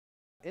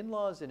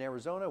In-laws in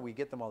Arizona, we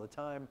get them all the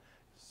time.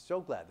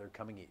 So glad they're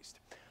coming east.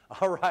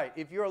 All right,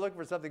 if you're looking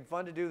for something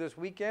fun to do this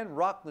weekend,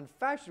 Rockland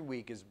Fashion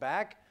Week is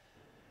back.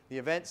 The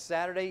event's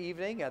Saturday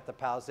evening at the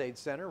Palisades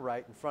Center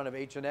right in front of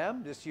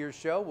H&M. This year's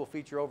show will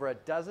feature over a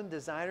dozen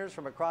designers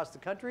from across the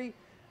country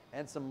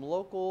and some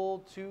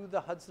local to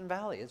the Hudson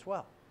Valley as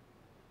well.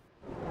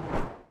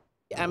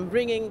 I'm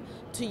bringing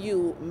to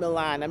you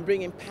Milan, I'm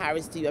bringing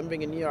Paris to you, I'm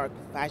bringing New York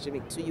Fashion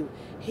Week to you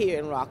here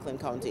in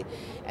Rockland County.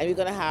 And we're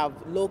going to have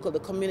local, the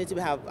community,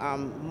 we have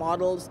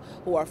models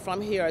who are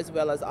from here as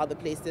well as other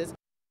places.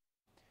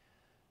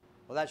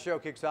 Well, that show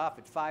kicks off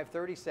at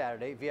 5:30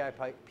 Saturday.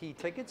 VIP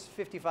tickets,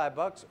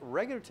 $55,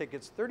 regular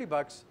tickets,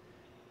 $30,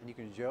 and you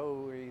can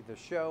enjoy the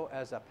show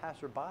as a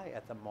passerby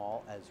at the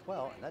mall as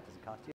well, and that doesn't cost you